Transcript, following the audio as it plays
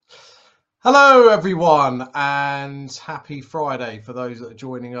Hello, everyone, and happy Friday for those that are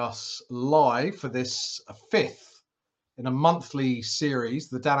joining us live for this fifth in a monthly series,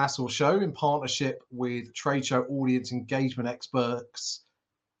 the Dan Assel Show, in partnership with trade show audience engagement experts,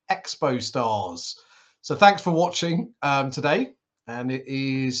 Expo Stars. So thanks for watching today, and it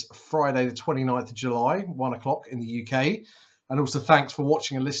is Friday the 29th of July, 1 o'clock in the UK. And also thanks for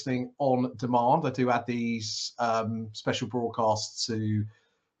watching and listening on demand. I do add these special broadcasts to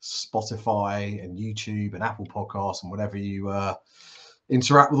Spotify and YouTube and Apple Podcasts and whatever you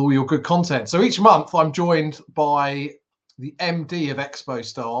interact with all your good content. So each month I'm joined by the MD of Expo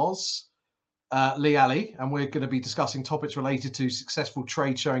Stars, Lee Ali, and we're going to be discussing topics related to successful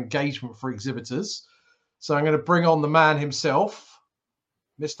trade show engagement for exhibitors. So I'm going to bring on the man himself,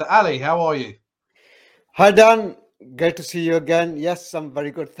 Mr. Ali. How are you? Hi, Dan. Great to see you again. Yes, I'm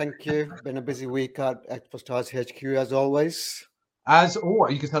very good. Thank you. Been a busy week at Expo Stars HQ as always. As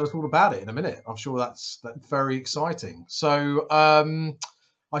always, you can tell us all about it in a minute. I'm sure that's very exciting. So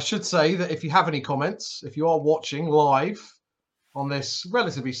I should say that if you have any comments, if you are watching live on this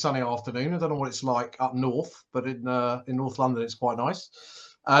relatively sunny afternoon, I don't know what it's like up north, but in North London it's quite nice.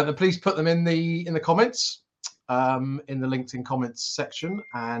 Then please put them in the comments, in the LinkedIn comments section,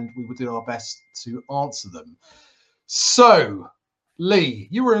 and we will do our best to answer them. So, Lee,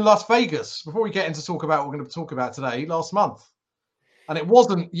 you were in Las Vegas before we get into talk about what we're going to talk about today last month. And it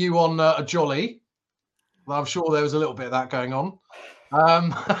wasn't you on a jolly. Well, I'm sure there was a little bit of that going on.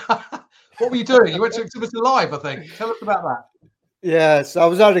 What were you doing? You went to Exhibitors Live, I think. Tell us about that. Yes, I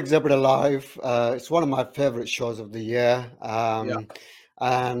was at Exhibitor Live. It's one of my favorite shows of the year.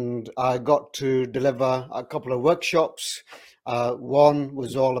 And I got to deliver a couple of workshops. One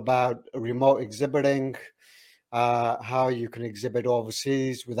was all about remote exhibiting, how you can exhibit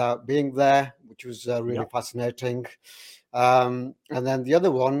overseas without being there, which was really fascinating. And then the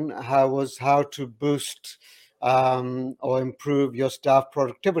other one was how to boost or improve your staff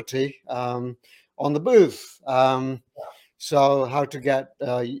productivity on the booth. So how to get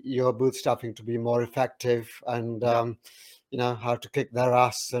your booth staffing to be more effective and, how to kick their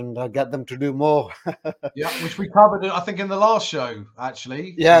ass and get them to do more. Which we covered, I think, in the last show,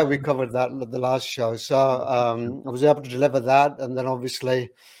 actually. Yeah, we covered that in the last show. So I was able to deliver that. And then obviously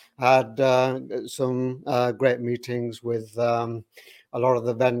had some great meetings with a lot of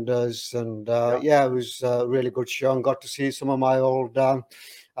the vendors. And it was a really good show, and got to see some of my old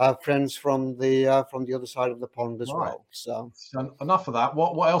friends from the other side of the pond as well. So enough of that.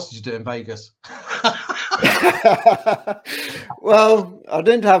 What else did you do in Vegas? Well, I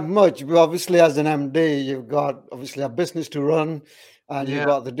didn't have much, but obviously as an MD, you've got obviously a business to run, and you've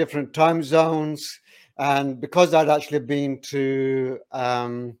got the different time zones. And because I'd actually been to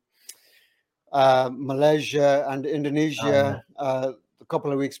Malaysia and Indonesia a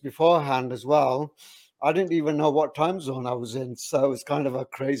couple of weeks beforehand as well, I didn't even know what time zone I was in. So it was kind of a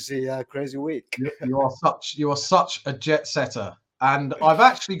crazy week. You are such a jet setter. And I've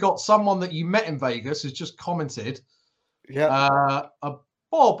actually got someone that you met in Vegas who's just commented. Yeah.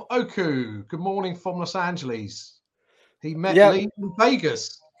 Bob Oku. Good morning from Los Angeles. He met Lee in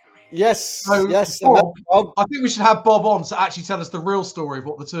Vegas. Yes. So yes. Bob, I think we should have Bob on to actually tell us the real story of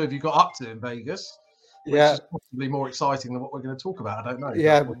what the two of you got up to in Vegas, which is possibly more exciting than what we're going to talk about. I don't know.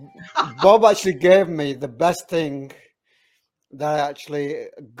 Yeah. Bob actually gave me the best thing that I actually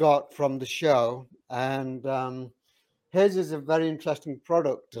got from the show. And his is a very interesting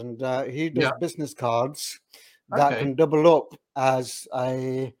product, and he does business cards that can double up as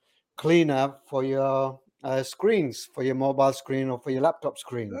a cleaner for your screens, for your mobile screen or for your laptop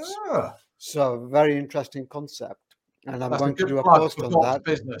screens. So very interesting concept. And I'm going to do a post on that.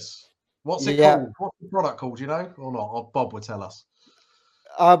 Business. What's it called? What's the product called, you know, or not? Or Bob will tell us.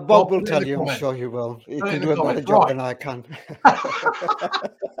 Bob will tell you, I'm sure he will. He can do a better job than I can.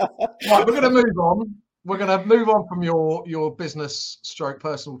 Right, we're going to move on. We're going to move on from your business stroke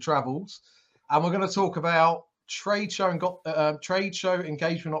personal travels, and we're going to talk about trade show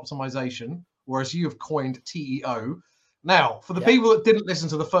engagement optimization, or as you have coined, TEO. Now, for the people that didn't listen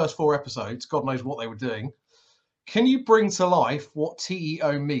to the first 4 episodes, God knows what they were doing. Can you bring to life what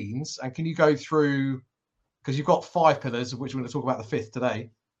TEO means, and can you go through, because you've got 5 pillars, of which we're going to talk about the 5th today.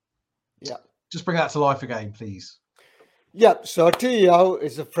 Yeah. Just bring that to life again, please. Yeah, so TEO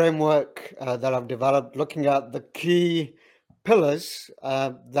is a framework that I've developed looking at the key pillars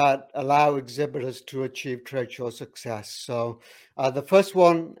that allow exhibitors to achieve trade show success. So the first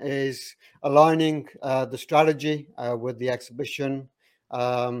one is aligning the strategy with the exhibition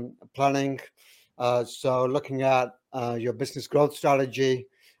planning. So looking at your business growth strategy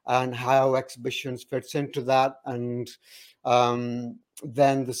and how exhibitions fits into that, and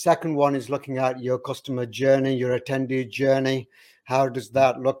Then the second one is looking at your customer journey, your attendee journey. How does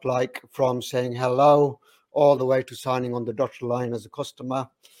that look like from saying hello all the way to signing on the dotted line as a customer?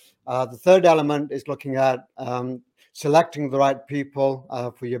 The third element is looking at selecting the right people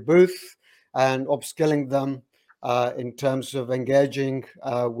for your booth and upskilling them in terms of engaging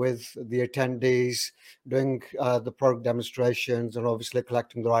with the attendees, doing the product demonstrations, and obviously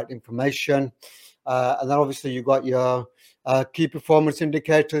collecting the right information. And then obviously you've got your key performance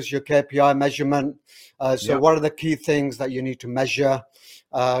indicators, your KPI measurement. So what are the key things that you need to measure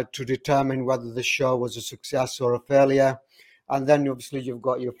to determine whether the show was a success or a failure? And then obviously you've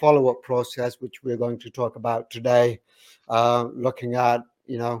got your follow-up process, which we're going to talk about today, looking at,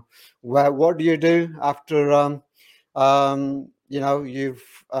 what do you do after, you've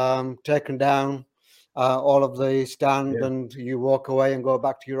taken down all of the stand and you walk away and go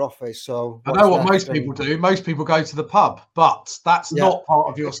back to your office. So I know what most people do. Most people go to the pub, but that's not part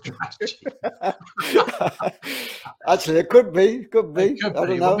of your strategy. Actually, it could be. I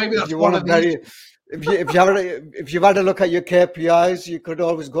don't know. Well, maybe that's one of these. If you've had a look at your KPIs, you could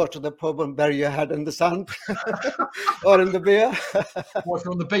always go to the pub and bury your head in the sand or in the beer. Or if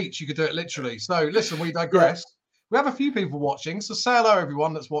you're on the beach, you could do it literally. So listen, we digress. Yeah. We have a few people watching, so say hello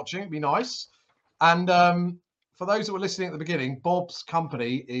everyone that's watching. It'd be nice. And for those that were listening at the beginning, Bob's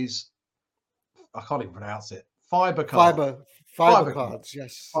company is, I can't even pronounce it, Fiber Cards,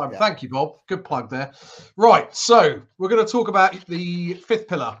 yes. Fiber. Yeah. Thank you, Bob. Good plug there. Right, so we're going to talk about the fifth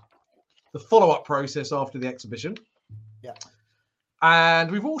pillar, the follow-up process after the exhibition. Yeah.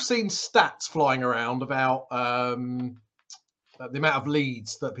 And we've all seen stats flying around about the amount of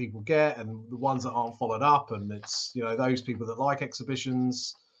leads that people get and the ones that aren't followed up. And it's, those people that like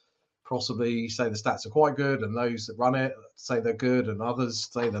exhibitions possibly say the stats are quite good, and those that run it say they're good, and others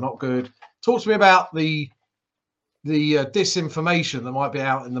say they're not good. Talk to me about the disinformation that might be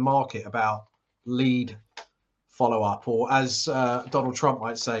out in the market about lead follow-up, or as Donald Trump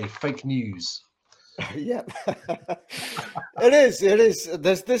might say, fake news. Yeah, it is.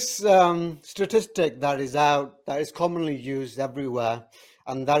 There's this statistic that is out that is commonly used everywhere,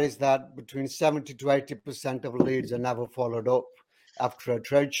 and that is that between 70 to 80% of leads are never followed up after a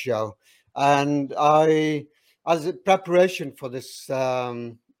trade show. And I, as a preparation for this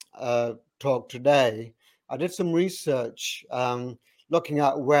talk today, I did some research looking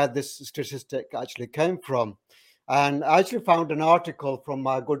at where this statistic actually came from. And I actually found an article from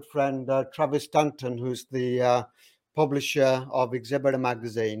my good friend Travis Stanton, who's the publisher of Exhibitor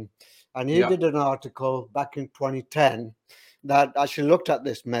magazine. And he did an article back in 2010 that actually looked at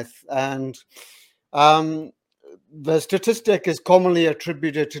this myth. And the statistic is commonly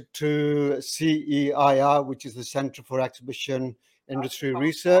attributed to CEIR, which is the Center for Exhibition Industry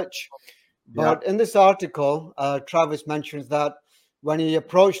Research. But in this article, Travis mentions that when he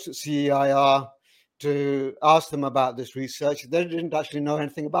approached CEIR to ask them about this research, they didn't actually know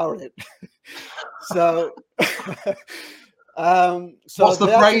anything about it. So, what's the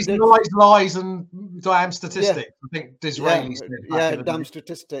phrase? Lies, and damn statistics. I think Disraeli said. Damn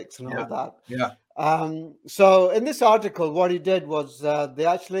statistics and all that. Yeah. So in this article, what he did was they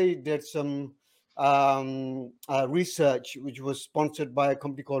actually did some research, which was sponsored by a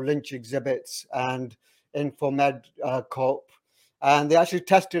company called Lynch Exhibits and Infomed Corp. And they actually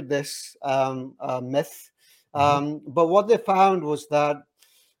tested this myth. But what they found was that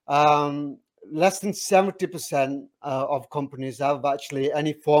less than 70% of companies have actually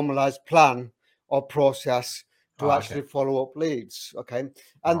any formalized plan or process to actually follow up leads. Okay.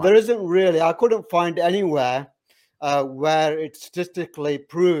 And there isn't really, I couldn't find anywhere where it statistically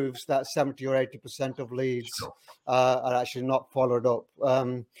proves that 70 or 80% of leads are actually not followed up.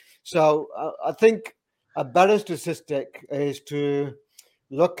 So I think a better statistic is to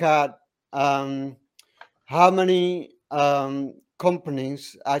look at how many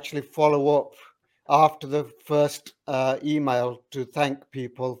companies actually follow up after the first email to thank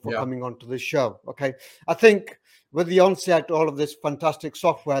people for coming onto the show. Okay. I think with the onset, all of this fantastic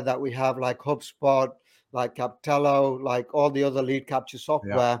software that we have, like HubSpot, like Captello, like all the other lead capture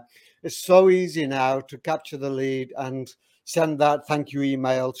software, it's so easy now to capture the lead and send that thank you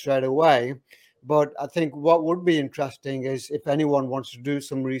email straight away. But I think what would be interesting is if anyone wants to do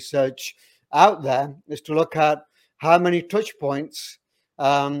some research out there, is to look at how many touch points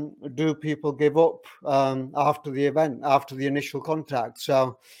do people give up after the event, after the initial contact.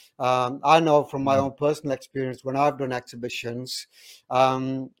 So I know from my own personal experience when I've done exhibitions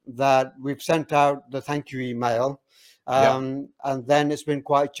that we've sent out the thank you email. And then it's been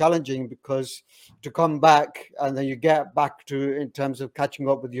quite challenging because to come back and then you get back to, in terms of catching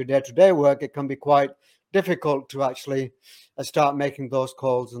up with your day-to-day work, it can be quite difficult to actually start making those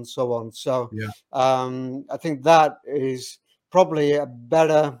calls and so on. So Yeah. I think that is probably a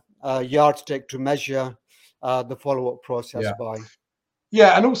better yardstick to measure the follow-up process Yeah. by.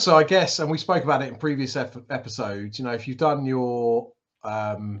 Yeah, and also I guess, and we spoke about it in previous episodes. If you've done your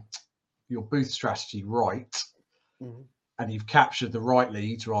booth strategy right, Mhm. and you've captured the right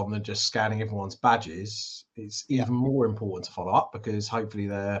leads rather than just scanning everyone's badges, it's Yeah, even more important to follow up because hopefully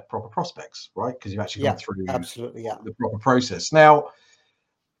they're proper prospects, right? Because you've actually yeah, gone through absolutely, yeah, the proper process. Now,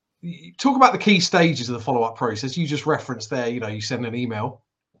 talk about the key stages of the follow-up process. You just referenced there, you send an email.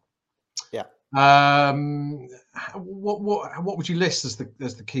 yeah. Um, what would you list as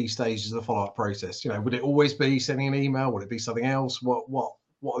the key stages of the follow-up process? Would it always be sending an email? Would it be something else? What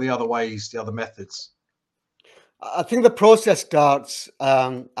are the other ways, the other methods? I think the process starts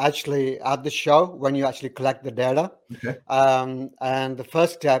actually at the show when you actually collect the data. Okay. And the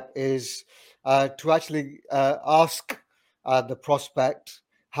first step is to actually ask the prospect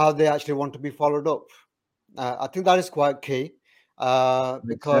how they actually want to be followed up. I think that is quite key Makes sense.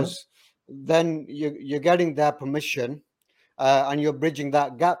 because then you're getting their permission and you're bridging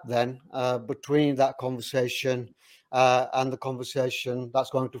that gap then between that conversation and the conversation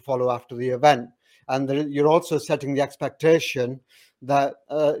that's going to follow after the event. And you're also setting the expectation that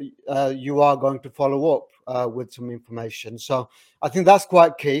you are going to follow up with some information. So I think that's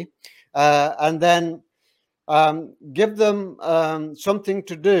quite key. And then give them something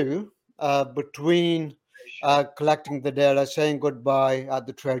to do between collecting the data, saying goodbye at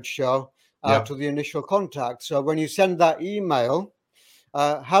the trade show Yeah. to the initial contact. So when you send that email,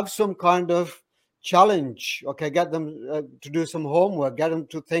 have some kind of challenge. Okay, get them to do some homework, get them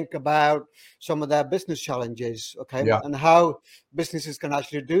to think about some of their business challenges. Okay, Yeah. and how businesses can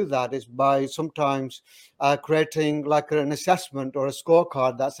actually do that is by sometimes creating like an assessment or a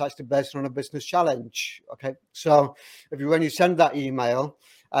scorecard that's actually based on a business challenge. Okay, so when you send that email,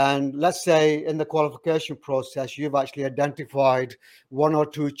 and let's say in the qualification process you've actually identified one or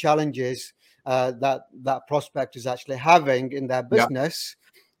two challenges that prospect is actually having in their Yeah. business.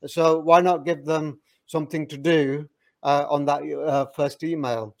 So why not give them something to do on that first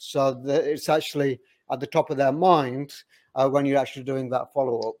email? So that it's actually at the top of their mind when you're actually doing that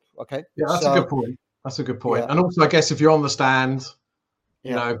follow up. Okay. Yeah, that's a good So point. That's a good point. yeah, And also, I guess if you're on the stand,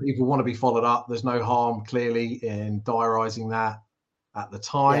 yeah, people want to be followed up. There's no harm clearly in diarising that at the yeah,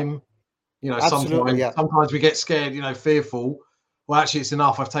 time. absolutely, Sometimes yeah. sometimes we get scared, fearful. Well, actually, it's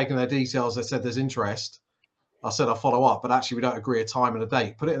enough. I've taken their details. I said there's interest. I said I'll follow up, but actually we don't agree a time and a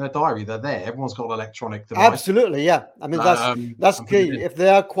date. Put it in a diary. They're there. Everyone's got an electronic device. Absolutely, yeah. I mean that's And put it key. in. If they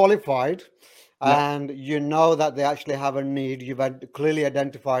are qualified Yeah, and you know that they actually have a need, you've clearly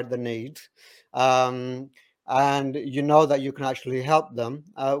identified the need, um, and you know that you can actually help them.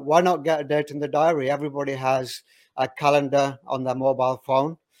 Why not get a date in the diary? Everybody has a calendar on their mobile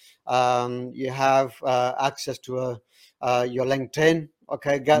phone. You have access to your LinkedIn.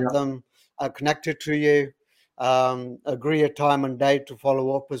 Okay, get yeah, them connected to you. Agree a time and date to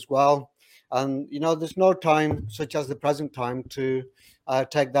follow up as well. And there's no time such as the present time to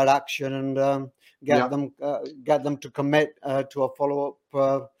take that action and yeah, get them to commit to a follow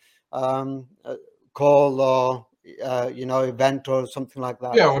up call or event or something like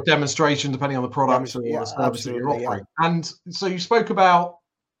that. yeah. Or demonstration, depending on the products or Yeah, the service that you're absolutely, yeah. offering. And so you spoke about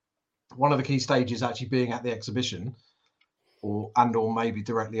one of the key stages actually being at the exhibition, or maybe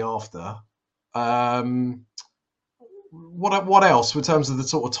directly after. Um, what else in terms of the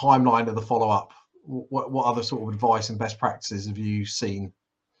sort of timeline of the follow up? What other sort of advice and best practices have you seen?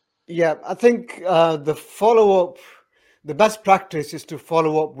 Yeah, I think the follow up, the best practice is to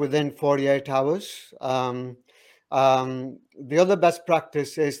follow up within 48 hours. The other best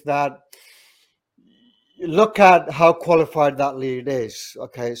practice is that you look at how qualified that lead is.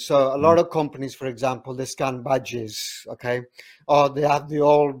 Okay, so a Mm. lot of companies, for example, they scan badges. Okay, or they have the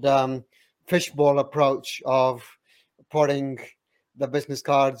old fishbowl approach of putting the business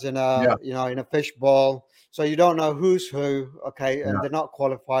cards in Yeah, a fishbowl, so you don't know who's who. Okay, and yeah, they're not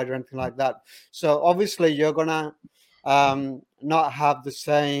qualified or anything like that. So obviously you're gonna not have the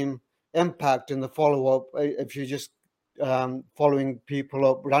same impact in the follow up if you just following people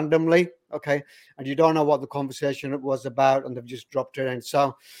up randomly. Okay, and you don't know what the conversation was about, and they've just dropped it in.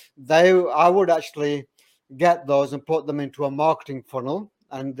 So I would actually get those and put them into a marketing funnel,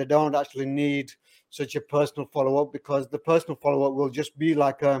 and they don't actually need such a personal follow-up, because the personal follow-up will just be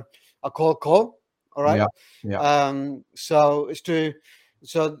like a cold call. All right. yeah, yeah, So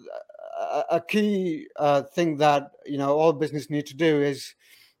a key thing that all business need to do is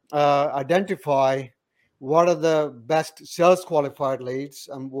identify what are the best sales qualified leads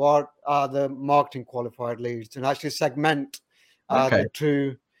and what are the marketing qualified leads, and actually segment Okay. the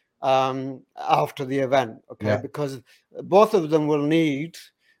two after the event. Okay, Yeah. because both of them will need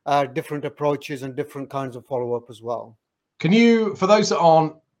different approaches and different kinds of follow-up as well. Can you, for those that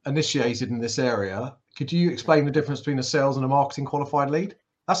aren't initiated in this area, could you explain the difference between a sales and a marketing qualified lead?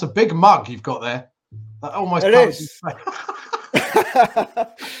 That's a big mug you've got there. That almost It covers is. his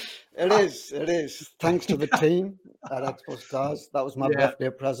It is. It is. Thanks to the team at Expo Stars. That was my Yeah, birthday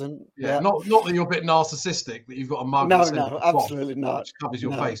present. yeah. Yeah. Not that you're a bit narcissistic that you've got a mug that No, says no, cloth, absolutely not. which covers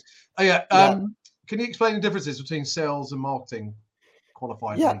your No. face. Oh yeah. Yeah. Can you explain the differences between sales and marketing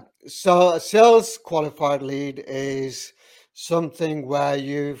qualified Yeah. lead? So a sales qualified lead is something where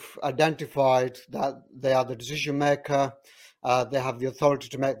you've identified that they are the decision maker, they have the authority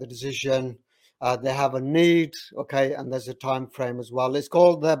to make the decision, they have a need, okay, and there's a time frame as well. It's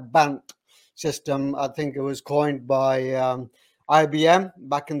called the BANT system. I think it was coined by IBM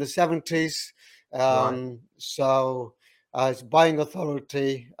back in the 70s. Right. So it's buying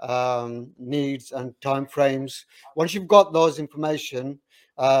authority, needs, and time frames. Once you've got those information,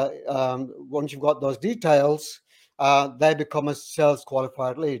 once you've got those details, they become a sales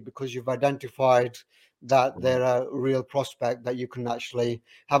qualified lead because you've identified that they're a real prospect that you can actually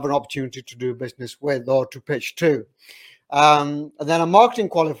have an opportunity to do business with or to pitch to. And then a marketing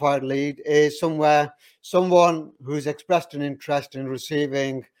qualified lead is someone who's expressed an interest in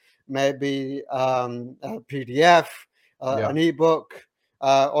receiving maybe a PDF, Yeah. an ebook,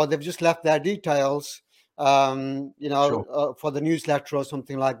 or they've just left their details, Sure. for the newsletter or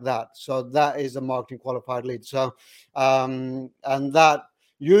something like that. So that is a marketing qualified lead. So, and that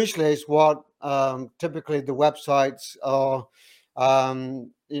usually is what typically the websites or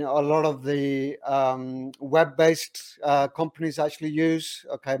a lot of the web-based companies actually use.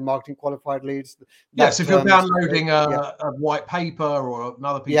 Okay, marketing qualified leads. Yes, That if you're term is downloading yeah, a white paper or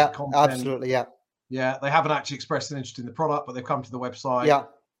another piece of yeah, content, absolutely, yeah, yeah, they haven't actually expressed an interest in the product, but they've come to the website. yeah,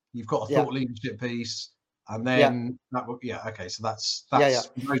 You've got a yeah, thought leadership piece, and yeah, then that will, yeah, okay. So that's yeah, yeah,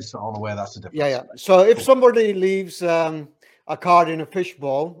 for those that aren't aware, that's the yeah, difference. yeah. So if Cool. somebody leaves a card in a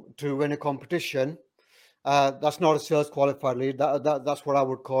fishbowl to win a competition, that's not a sales qualified lead. That's what I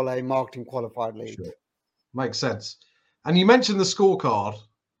would call a marketing qualified lead. Sure, makes sense. And you mentioned the scorecard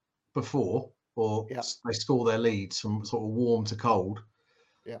before, or Yeah, they score their leads from sort of warm to cold.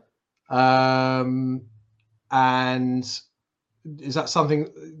 yeah. And is that something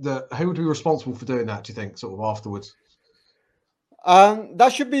that who would be responsible for doing that? Do you think, sort of afterwards?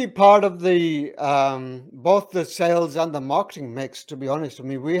 That should be part of the both the sales and the marketing mix. To be honest, I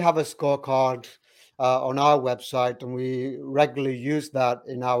mean, we have a scorecard on our website, and we regularly use that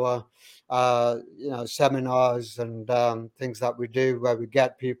in our seminars and things that we do, where we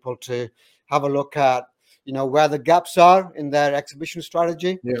get people to have a look at where the gaps are in their exhibition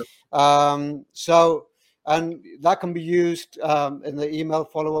strategy. Yeah, So. And that can be used in the email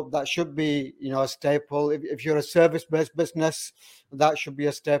follow-up. That should be, a staple. If you're a service-based business, that should be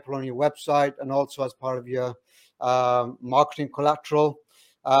a staple on your website and also as part of your marketing collateral.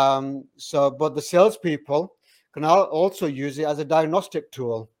 But the salespeople can also use it as a diagnostic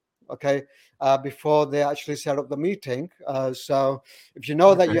tool, okay, before they actually set up the meeting. So if you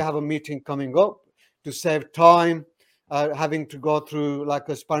know that okay, you have a meeting coming up, to save time, having to go through like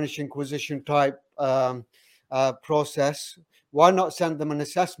a Spanish Inquisition type process, why not send them an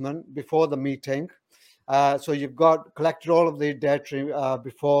assessment before the meeting? So you've collected all of the data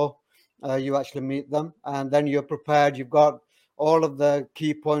before you actually meet them, and then you're prepared. You've got all of the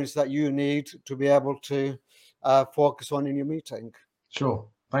key points that you need to be able to focus on in your meeting. sure.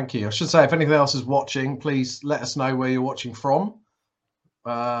 Thank you. I should say, if anything else is watching, please let us know where you're watching from,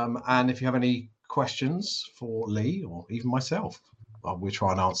 and if you have any questions for Lee or even myself, we'll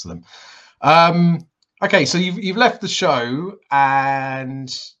try and answer them. Okay, so you've left the show,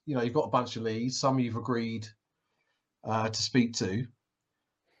 and you've got a bunch of leads. Some you've agreed to speak to.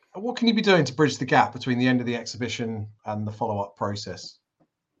 What can you be doing to bridge the gap between the end of the exhibition and the follow-up process?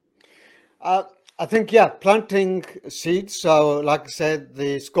 I think, yeah, planting seeds. So, like I said,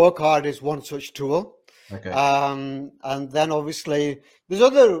 the scorecard is one such tool. Okay. And then obviously there's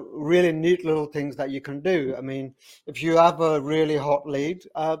other really neat little things that you can do. I mean, if you have a really hot lead,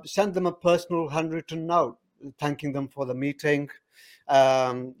 send them a personal handwritten note thanking them for the meeting.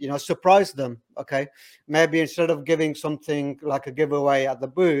 Surprise them. Okay, maybe instead of giving something like a giveaway at the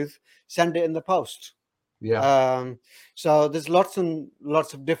booth, send it in the post. Yeah. So there's lots and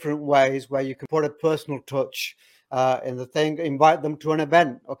lots of different ways where you can put a personal touch in the thing. Invite them to an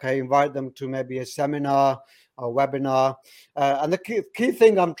event. Okay, invite them to maybe a seminar or webinar. And the key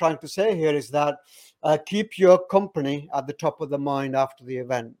thing I'm trying to say here is that keep your company at the top of the mind after the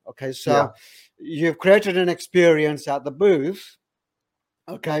event. Okay, so Yeah. you've created an experience at the booth.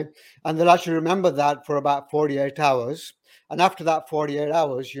 Okay, and they'll actually remember that for about 48 hours. And after that 48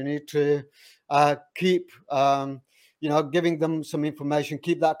 hours, you need to keep, giving them some information,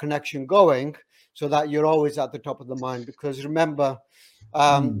 keep that connection going so that you're always at the top of the mind. Because remember,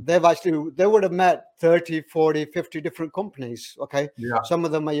 Mm. they would have met 30, 40, 50 different companies. Okay, Yeah. some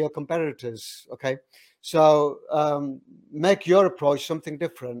of them are your competitors. Okay, so make your approach something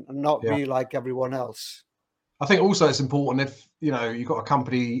different and not Yeah. be like everyone else. I think also it's important if you've got a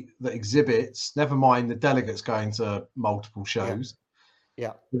company that exhibits, never mind the delegates going to multiple Yeah, shows,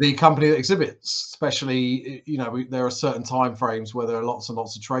 yeah, the company that exhibits, especially there are certain time frames where there are lots and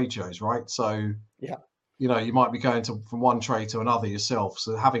lots of trade shows, right? So yeah, you might be going from one trade to another yourself.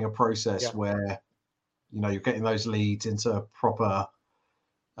 So having a process yeah, where you're getting those leads into a proper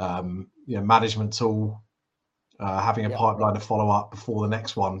management tool, having a yeah, pipeline to follow up before the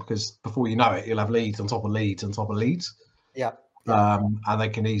next one, because before you know it, you'll have leads on top of leads on top of leads, yeah, yeah. and they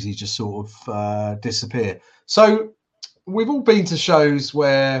can easily just sort of disappear. So we've all been to shows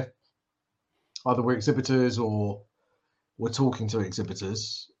where either we're exhibitors or we're talking to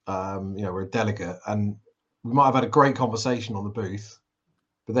exhibitors. We're a delegate, and we might have had a great conversation on the booth,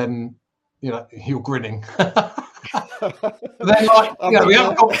 but then you're grinning. But then, like, I've been we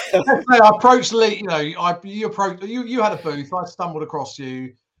haven't got. there. Let's say I approached Lee. You approached. You had a booth. I stumbled across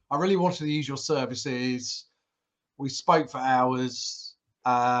you. I really wanted to use your services. We spoke for hours.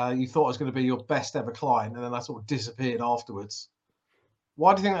 You thought I was going to be your best ever client, and then I sort of disappeared afterwards.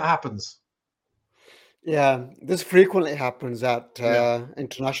 Why do you think that happens? Yeah, this frequently happens at Yeah.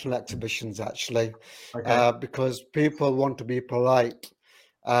 international exhibitions, actually, Okay. because people want to be polite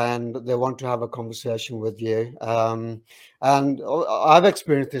and they want to have a conversation with you. And I've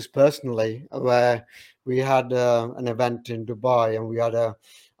experienced this personally, where we had an event in Dubai and we had a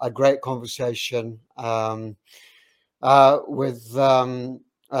great conversation with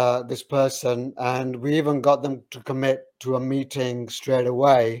this person, and we even got them to commit to a meeting straight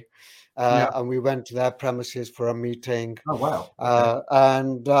away. Yeah. And we went to their premises for a meeting. Oh wow. Okay.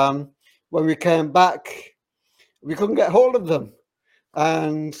 And when we came back, we couldn't get hold of them.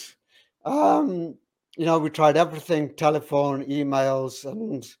 And um, we tried everything: telephone, emails,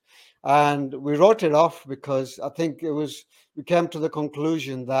 and we wrote it off because I think we came to the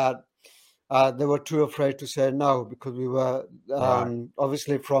conclusion that they were too afraid to say no because we were Right.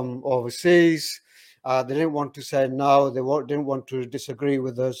 obviously from overseas. They didn't want to say no. They didn't want to disagree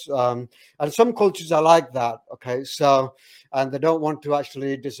with us. And some cultures are like that. Okay, so and they don't want to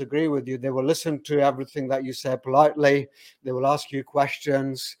actually disagree with you. They will listen to everything that you say politely. They will ask you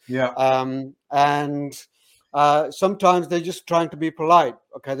questions. Yeah. And sometimes they're just trying to be polite.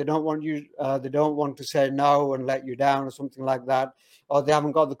 Okay, they don't want you. They don't want to say no and let you down or something like that, or they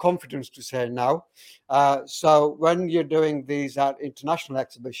haven't got the confidence to say no. So when you're doing these at international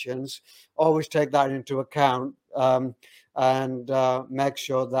exhibitions, always take that into account, and make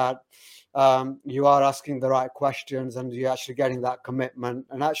sure that you are asking the right questions and you're actually getting that commitment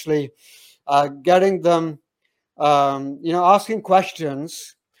and actually getting them, asking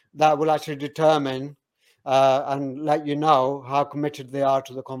questions that will actually determine and let you know how committed they are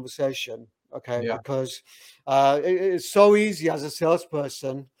to the conversation. Okay, Yeah. because it's so easy as a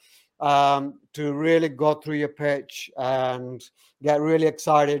salesperson to really go through your pitch and get really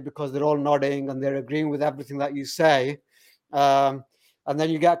excited because they're all nodding and they're agreeing with everything that you say. And then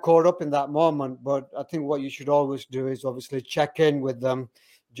you get caught up in that moment. But I think what you should always do is obviously check in with them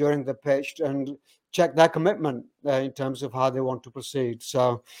during the pitch and check their commitment in terms of how they want to proceed.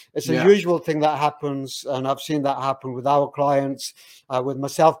 So it's a Yeah. usual thing that happens, and I've seen that happen with our clients, with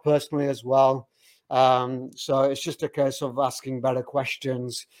myself personally as well. So it's just a case of asking better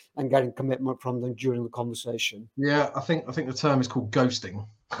questions and getting commitment from them during the conversation. Yeah. I think the term is called ghosting.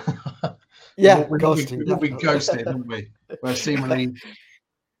 We've all, Yeah, ghosting, we've all been definitely. ghosted, haven't we? Where seemingly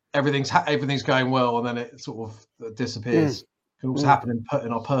everything's going well, and then it sort of Mm, disappears. Can also mm. happen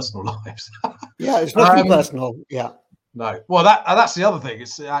in our personal lives. Yeah, it's nothing um, personal. Yeah, no, well, that's the other thing.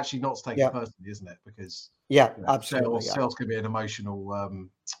 It's actually not to take it yeah, personally, isn't it? Because yeah, absolutely. Yeah. sales can be an emotional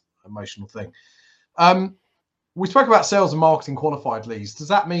thing. Um, we spoke about sales and marketing qualified leads. Does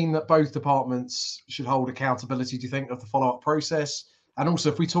that mean that both departments should hold accountability, do you think, of the follow-up process? And also,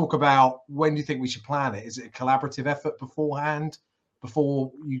 if we talk about when do you think we should plan it, is it a collaborative effort beforehand,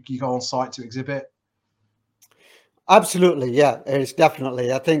 before you go on site to exhibit? Absolutely, yeah, it's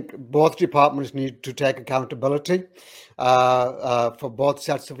definitely. I think both departments need to take accountability for both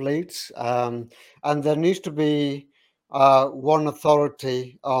sets of leads, and there needs to be one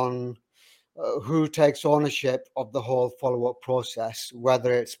authority on who takes ownership of the whole follow-up process,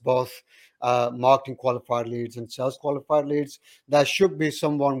 whether it's both marketing qualified leads and sales qualified leads. There should be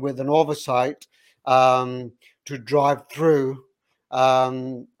someone with an oversight to drive through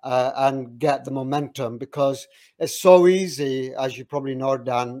and get the momentum, because it's so easy, as you probably know,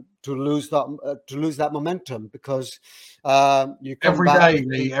 Dan, to lose that momentum, because you come Every back. day,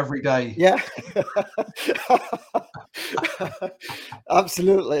 Lee, every day. Yeah.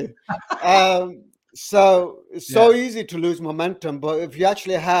 Absolutely. So it's so easy to lose momentum, but if you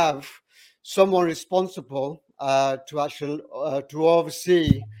actually have someone responsible to actually to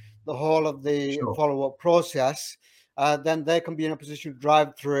oversee the whole of the follow-up process, then they can be in a position to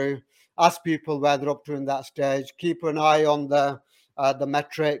drive through, ask people where they're up to in that stage, keep an eye on the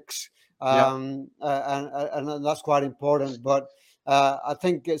metrics, and that's quite important. But I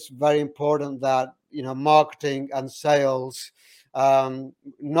think it's very important that marketing and sales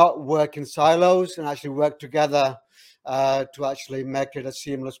not work in silos and actually work together to actually make it a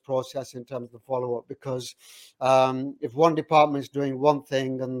seamless process in terms of the follow-up. Because if one department is doing one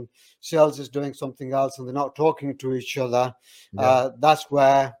thing and sales is doing something else and they're not talking to each other, that's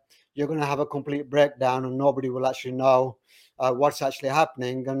where you're going to have a complete breakdown and nobody will actually know what's actually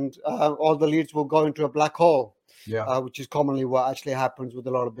happening, and all the leads will go into a black hole, which is commonly what actually happens with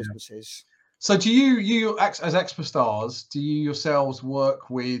a lot of businesses. So do you as Expo Stars, do you yourselves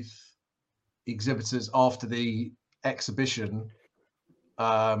work with exhibitors after the exhibition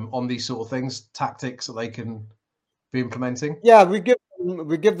on these sort of things, tactics that they can be implementing? Yeah, we give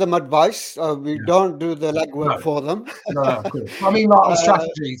them advice. We don't do the legwork for them. No, of course. I mean, like on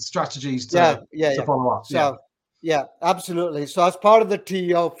strategies to follow up. So, yeah, absolutely. So as part of the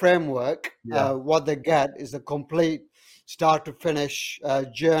TEO framework, what they get is a complete start to finish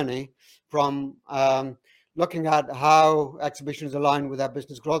journey from looking at how exhibitions align with their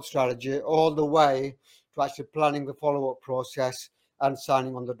business growth strategy, all the way to actually planning the follow-up process and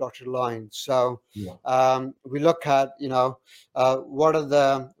signing on the dotted line. So we look at, what are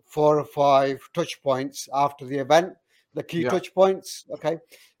the 4 or 5 touch points after the event, the key touch points, okay?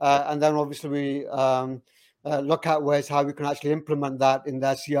 And then obviously we look at ways how we can actually implement that in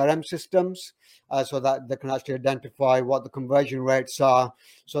their CRM systems, so that they can actually identify what the conversion rates are,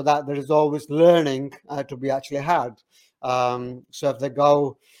 so that there is always learning to be actually had. So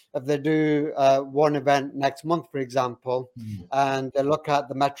if they do one event next month, for example, and they look at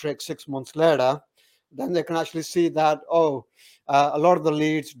the metrics 6 months later, then they can actually see that, a lot of the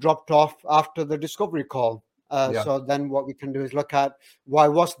leads dropped off after the discovery call. So then what we can do is look at why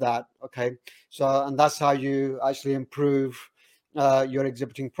was that, okay? So, and that's how you actually improve your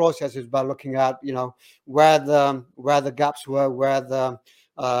exhibiting processes, by looking at, where the gaps were, where the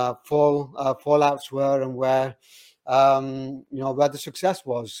fallouts were, and where where the success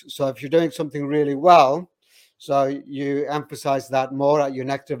was. So if you're doing something really well, so you emphasize that more at your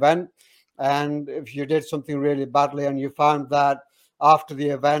next event. And if you did something really badly and you found that after the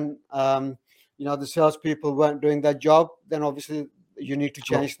event, the salespeople weren't doing their job, then obviously you need to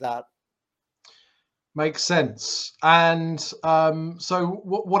change that. Makes sense. And so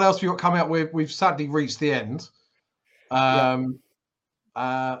what else have you got coming up? We've sadly reached the end.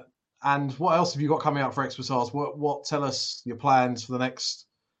 And what else have you got coming up for Expo Stars? What tell us your plans for the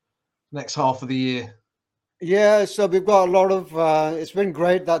next half of the year? Yeah, so we've got a lot of, it's been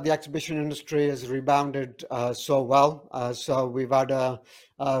great that the exhibition industry has rebounded so well. So we've had a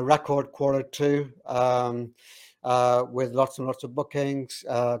record Q2 with lots and lots of bookings.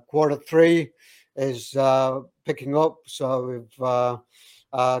 Q3 is picking up. So we've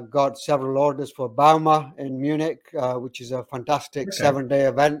got several orders for Bauma in Munich, which is a fantastic 7-day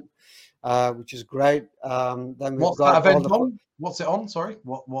event, which is great. Then we've got that event on? What's it on? Sorry,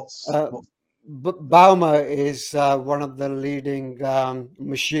 what's Bauma is one of the leading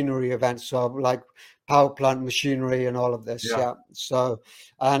machinery events, so like power plant machinery and all of this. So,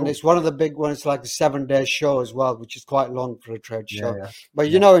 and it's one of the big ones, like a 7-day show as well, which is quite long for a trade show. But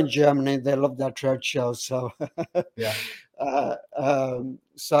in Germany they love their trade shows. So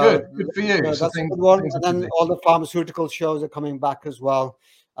so good for you. That's a good one. And then all the pharmaceutical shows are coming back as well,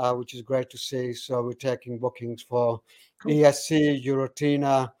 which is great to see. So we're taking bookings for ESC,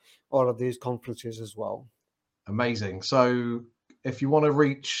 Eurotina, all of these conferences as well. Amazing. So if you want to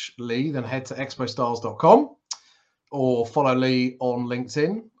reach Lee, then head to expostars.com or follow Lee on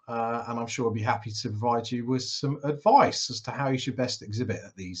LinkedIn. And I'm sure he'll be happy to provide you with some advice as to how you should best exhibit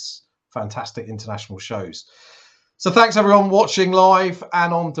at these fantastic international shows. So thanks everyone watching live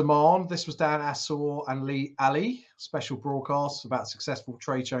and on demand. This was Dan Assor and Lee Ali, special broadcast about successful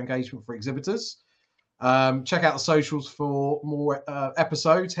trade show engagement for exhibitors. Check out the socials for more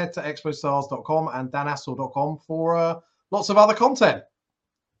episodes. Head to expostars.com and danassel.com for lots of other content.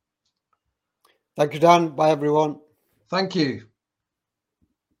 Thank you, Dan. Bye, everyone. Thank you.